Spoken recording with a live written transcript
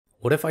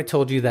What if I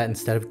told you that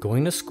instead of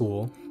going to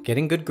school,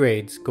 getting good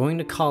grades, going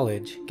to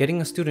college, getting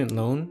a student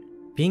loan,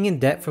 being in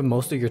debt for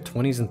most of your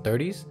 20s and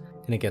 30s,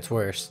 and it gets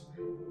worse,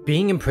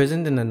 being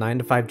imprisoned in a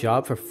 9-to-5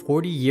 job for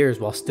 40 years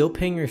while still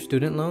paying your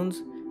student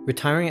loans,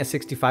 retiring at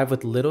 65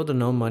 with little to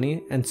no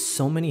money and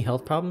so many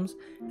health problems,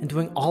 and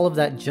doing all of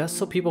that just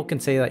so people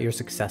can say that you're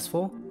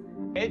successful?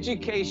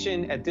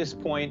 Education at this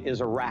point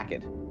is a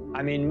racket.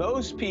 I mean,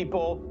 most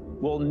people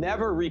will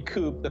never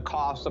recoup the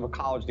cost of a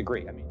college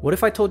degree. What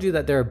if I told you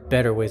that there are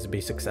better ways to be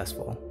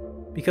successful?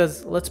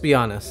 Because let's be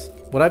honest,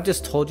 what I've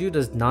just told you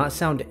does not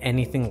sound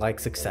anything like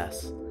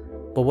success.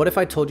 But what if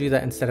I told you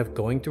that instead of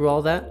going through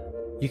all that,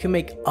 you can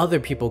make other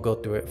people go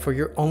through it for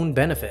your own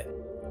benefit,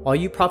 while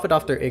you profit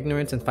off their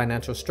ignorance and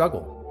financial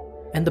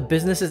struggle? And the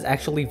business is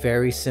actually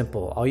very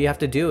simple. All you have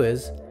to do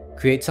is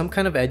create some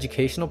kind of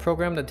educational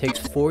program that takes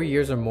 4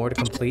 years or more to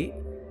complete,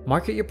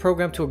 market your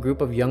program to a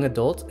group of young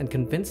adults and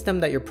convince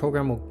them that your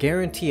program will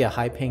guarantee a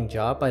high-paying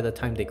job by the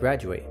time they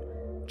graduate.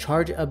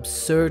 Charge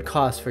absurd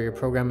costs for your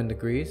program and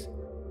degrees.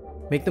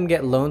 Make them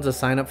get loans to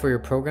sign up for your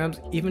programs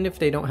even if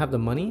they don't have the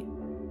money.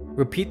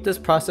 Repeat this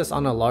process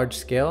on a large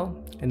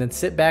scale, and then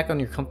sit back on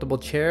your comfortable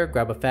chair,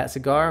 grab a fat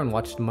cigar, and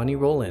watch the money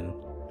roll in.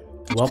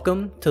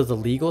 Welcome to the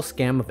legal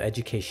scam of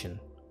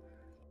education.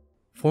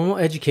 Formal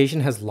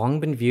education has long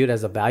been viewed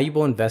as a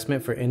valuable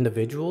investment for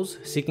individuals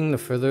seeking to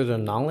further their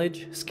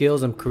knowledge,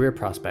 skills, and career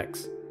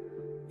prospects.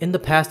 In the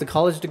past, a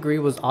college degree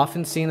was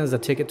often seen as a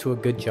ticket to a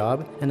good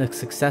job and a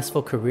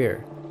successful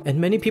career, and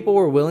many people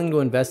were willing to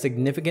invest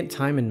significant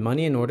time and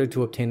money in order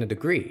to obtain a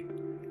degree.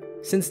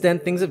 Since then,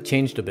 things have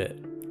changed a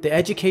bit. The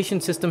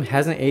education system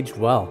hasn't aged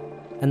well,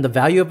 and the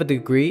value of a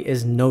degree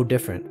is no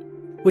different,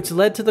 which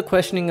led to the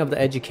questioning of the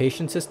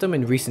education system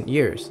in recent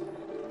years,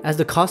 as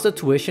the cost of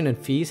tuition and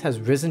fees has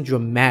risen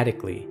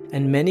dramatically,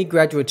 and many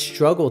graduates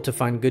struggle to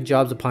find good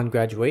jobs upon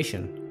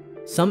graduation.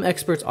 Some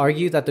experts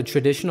argue that the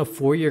traditional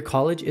 4-year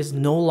college is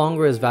no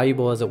longer as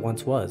valuable as it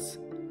once was.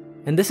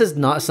 And this is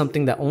not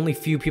something that only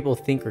few people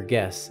think or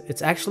guess.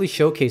 It's actually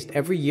showcased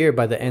every year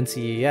by the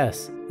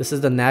NCES. This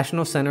is the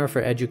National Center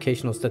for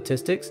Educational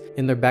Statistics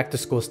in their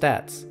back-to-school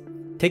stats.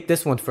 Take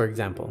this one for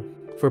example.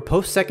 For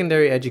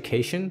post-secondary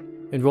education,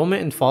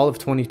 enrollment in fall of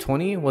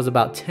 2020 was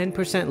about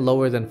 10%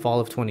 lower than fall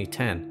of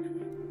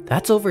 2010.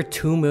 That's over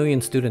 2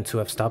 million students who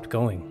have stopped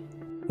going.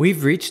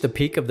 We've reached the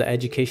peak of the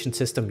education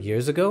system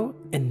years ago,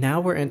 and now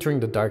we're entering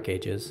the dark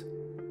ages.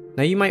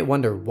 Now you might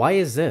wonder, why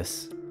is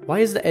this? Why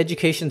is the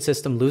education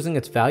system losing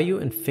its value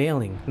and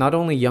failing not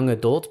only young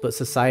adults but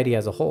society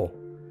as a whole?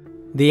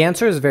 The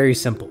answer is very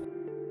simple.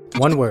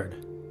 One word: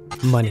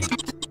 money.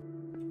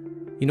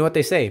 You know what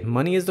they say,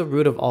 money is the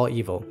root of all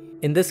evil.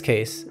 In this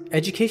case,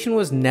 education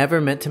was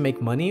never meant to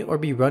make money or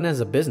be run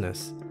as a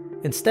business.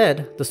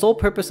 Instead, the sole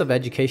purpose of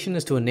education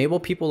is to enable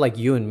people like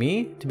you and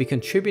me to be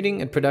contributing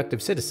and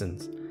productive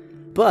citizens.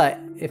 But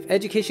if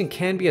education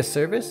can be a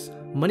service,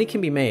 money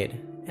can be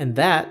made, and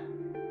that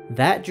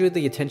drew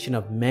the attention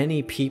of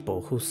many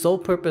people whose sole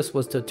purpose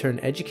was to turn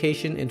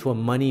education into a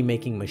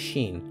money-making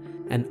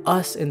machine and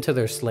us into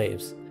their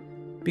slaves.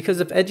 Because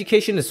if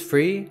education is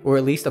free, or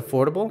at least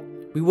affordable,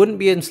 we wouldn't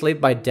be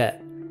enslaved by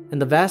debt,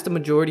 and the vast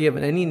majority of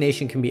any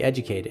nation can be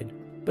educated.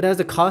 But as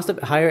the cost of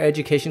higher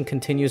education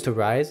continues to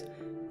rise,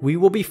 we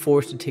will be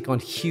forced to take on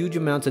huge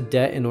amounts of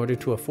debt in order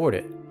to afford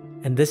it.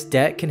 And this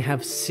debt can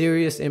have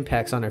serious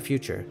impacts on our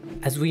future,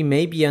 as we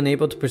may be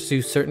unable to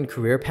pursue certain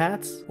career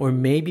paths, or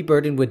may be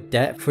burdened with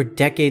debt for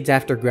decades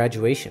after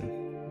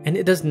graduation. And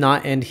it does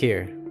not end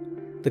here.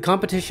 The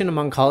competition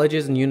among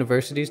colleges and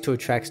universities to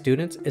attract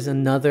students is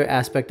another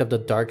aspect of the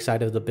dark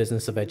side of the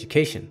business of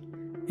education.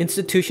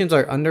 Institutions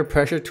are under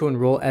pressure to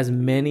enroll as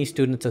many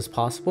students as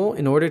possible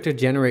in order to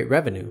generate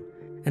revenue,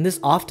 and this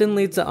often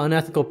leads to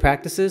unethical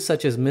practices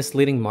such as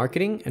misleading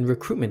marketing and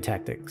recruitment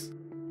tactics.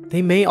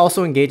 They may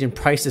also engage in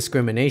price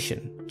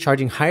discrimination,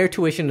 charging higher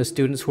tuition to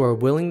students who are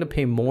willing to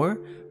pay more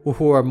or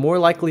who are more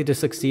likely to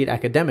succeed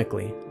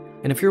academically.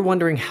 And if you're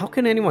wondering how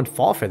can anyone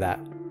fall for that,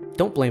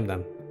 don't blame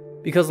them.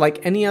 Because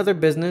like any other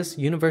business,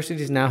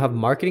 universities now have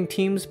marketing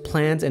teams,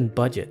 plans, and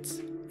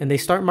budgets. And they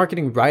start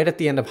marketing right at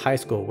the end of high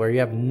school, where you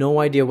have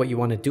no idea what you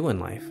want to do in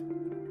life.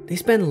 They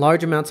spend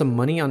large amounts of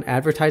money on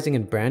advertising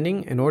and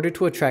branding in order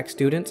to attract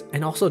students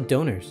and also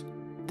donors.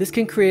 This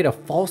can create a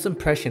false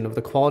impression of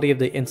the quality of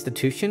the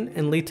institution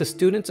and lead to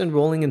students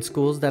enrolling in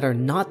schools that are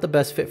not the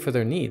best fit for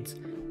their needs,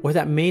 or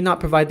that may not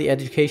provide the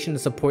education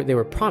and support they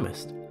were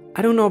promised.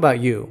 I don't know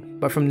about you,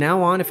 but from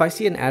now on, if I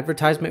see an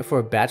advertisement for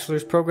a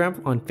bachelor's program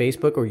on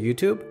Facebook or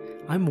YouTube,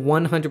 I'm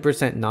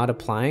 100% not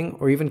applying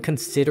or even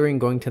considering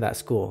going to that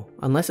school,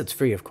 unless it's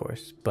free of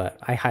course, but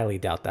I highly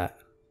doubt that.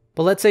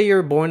 But let's say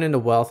you're born into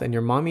wealth and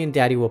your mommy and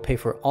daddy will pay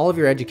for all of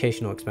your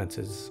educational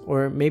expenses,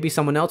 or maybe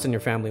someone else in your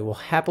family will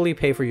happily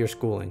pay for your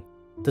schooling.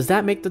 Does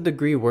that make the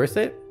degree worth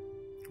it?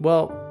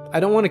 Well, I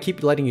don't want to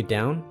keep letting you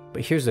down,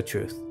 but here's the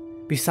truth.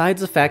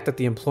 Besides the fact that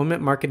the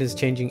employment market is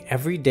changing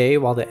every day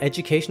while the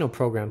educational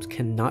programs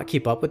cannot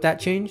keep up with that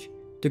change,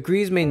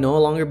 degrees may no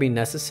longer be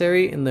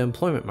necessary in the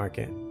employment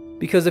market.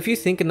 Because if you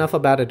think enough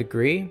about a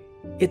degree,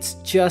 it's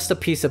just a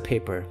piece of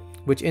paper,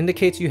 which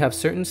indicates you have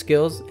certain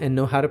skills and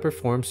know how to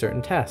perform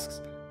certain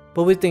tasks.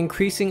 But with the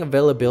increasing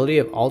availability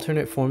of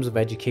alternate forms of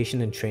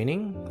education and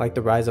training, like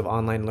the rise of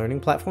online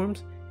learning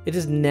platforms, it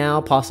is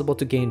now possible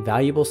to gain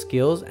valuable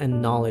skills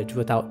and knowledge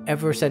without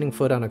ever setting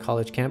foot on a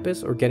college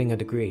campus or getting a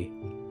degree.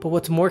 But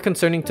what's more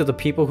concerning to the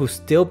people who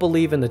still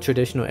believe in the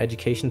traditional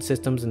education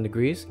systems and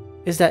degrees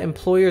is that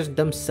employers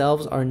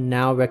themselves are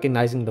now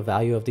recognizing the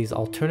value of these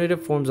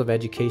alternative forms of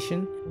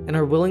education and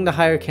are willing to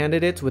hire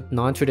candidates with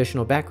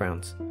non-traditional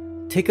backgrounds.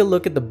 Take a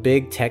look at the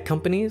big tech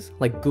companies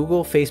like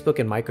Google, Facebook,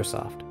 and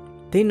Microsoft.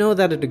 They know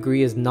that a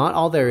degree is not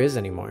all there is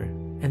anymore,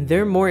 and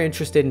they're more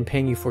interested in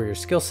paying you for your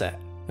skill set.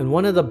 And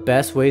one of the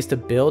best ways to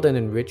build and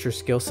enrich your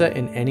skill set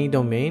in any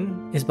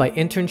domain is by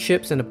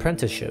internships and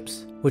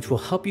apprenticeships, which will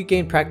help you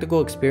gain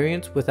practical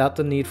experience without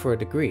the need for a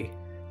degree.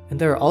 And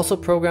there are also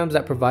programs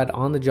that provide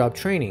on-the-job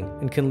training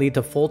and can lead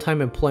to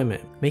full-time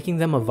employment, making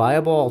them a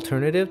viable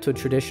alternative to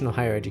traditional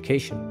higher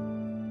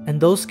education. And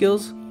those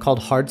skills, called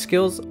hard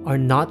skills, are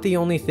not the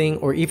only thing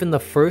or even the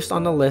first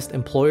on the list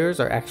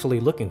employers are actually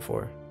looking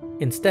for.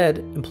 Instead,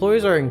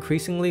 employers are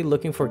increasingly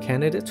looking for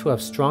candidates who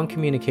have strong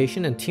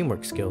communication and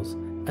teamwork skills,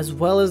 as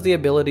well as the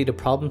ability to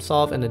problem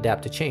solve and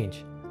adapt to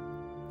change.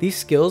 These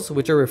skills,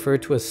 which are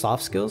referred to as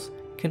soft skills,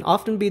 can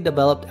often be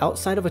developed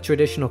outside of a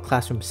traditional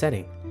classroom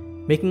setting,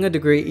 making a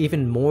degree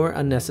even more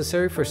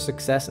unnecessary for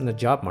success in the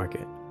job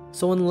market.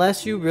 So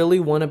unless you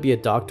really want to be a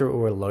doctor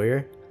or a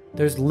lawyer,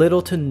 there's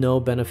little to no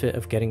benefit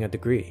of getting a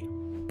degree.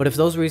 But if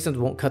those reasons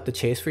won't cut the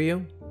chase for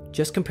you,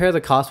 just compare the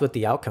cost with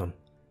the outcome.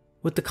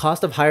 With the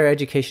cost of higher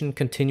education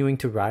continuing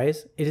to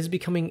rise, it is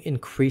becoming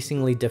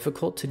increasingly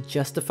difficult to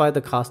justify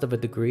the cost of a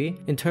degree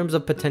in terms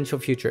of potential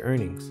future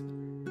earnings.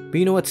 But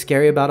you know what's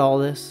scary about all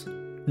this?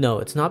 No,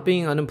 it's not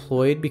being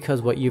unemployed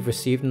because what you've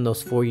received in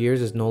those 4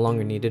 years is no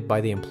longer needed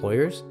by the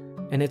employers,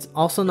 and it's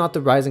also not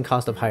the rising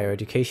cost of higher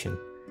education.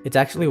 It's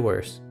actually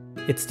worse.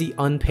 It's the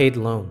unpaid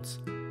loans.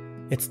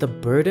 It's the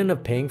burden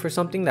of paying for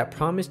something that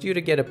promised you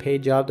to get a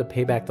paid job to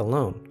pay back the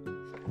loan.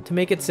 To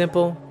make it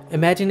simple,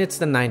 imagine it's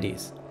the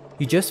 90s.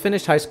 You just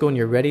finished high school and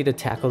you're ready to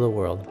tackle the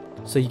world.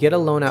 So you get a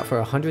loan out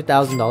for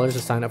 $100,000 to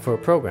sign up for a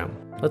program.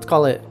 Let's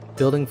call it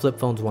Building Flip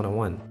Phones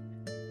 101.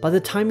 By the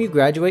time you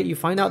graduate, you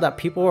find out that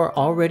people are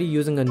already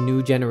using a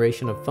new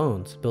generation of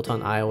phones built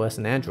on iOS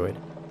and Android.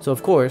 So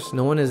of course,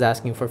 no one is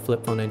asking for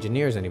flip phone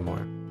engineers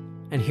anymore.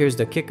 And here's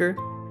the kicker.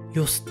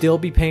 You'll still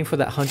be paying for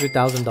that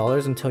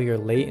 $100,000 until you're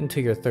late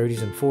into your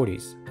 30s and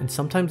 40s, and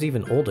sometimes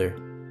even older.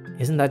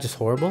 Isn't that just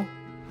horrible?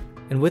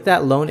 And with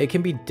that loan, it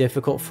can be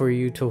difficult for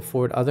you to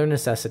afford other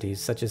necessities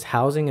such as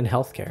housing and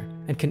healthcare,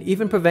 and can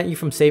even prevent you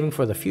from saving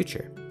for the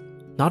future.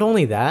 Not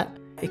only that,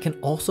 it can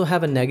also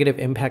have a negative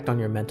impact on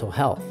your mental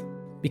health.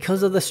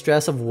 Because of the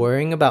stress of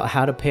worrying about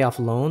how to pay off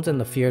loans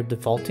and the fear of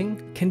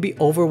defaulting can be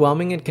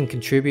overwhelming and can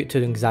contribute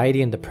to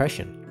anxiety and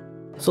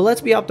depression. So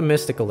let's be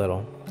optimistic a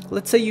little.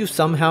 Let's say you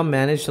somehow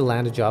manage to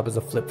land a job as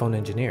a flip phone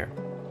engineer.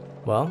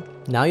 Well,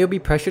 now you'll be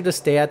pressured to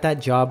stay at that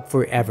job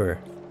forever,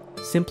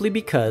 simply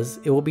because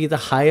it will be the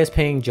highest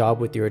paying job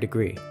with your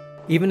degree,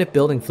 even if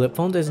building flip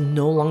phones is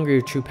no longer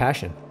your true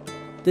passion.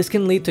 This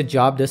can lead to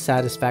job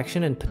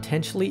dissatisfaction and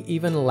potentially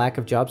even a lack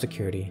of job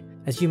security,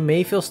 as you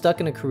may feel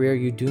stuck in a career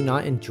you do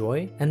not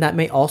enjoy and that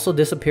may also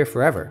disappear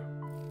forever.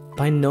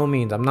 By no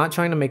means, I'm not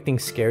trying to make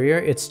things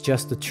scarier, it's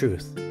just the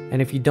truth. And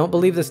if you don't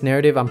believe this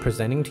narrative I'm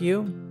presenting to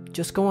you,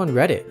 just go on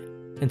Reddit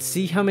and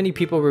see how many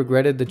people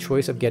regretted the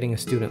choice of getting a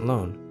student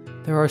loan.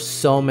 There are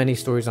so many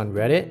stories on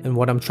Reddit, and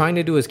what I'm trying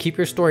to do is keep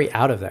your story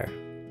out of there.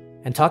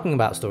 And talking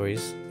about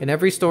stories, in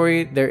every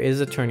story there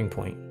is a turning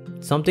point,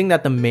 something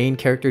that the main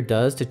character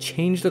does to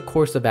change the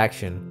course of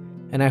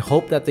action, and I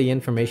hope that the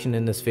information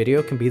in this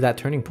video can be that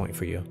turning point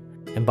for you.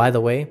 And by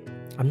the way,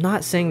 I'm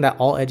not saying that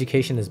all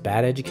education is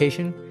bad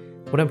education.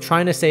 What I'm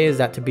trying to say is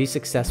that to be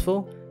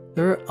successful,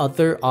 there are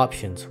other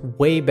options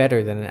way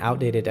better than an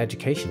outdated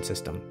education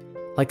system,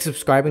 like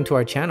subscribing to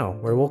our channel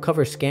where we'll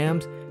cover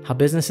scams, how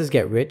businesses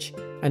get rich,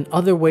 and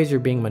other ways you're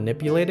being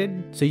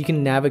manipulated so you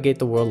can navigate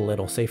the world a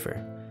little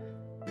safer.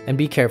 And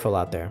be careful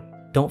out there.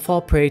 Don't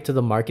fall prey to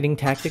the marketing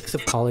tactics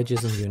of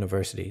colleges and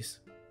universities.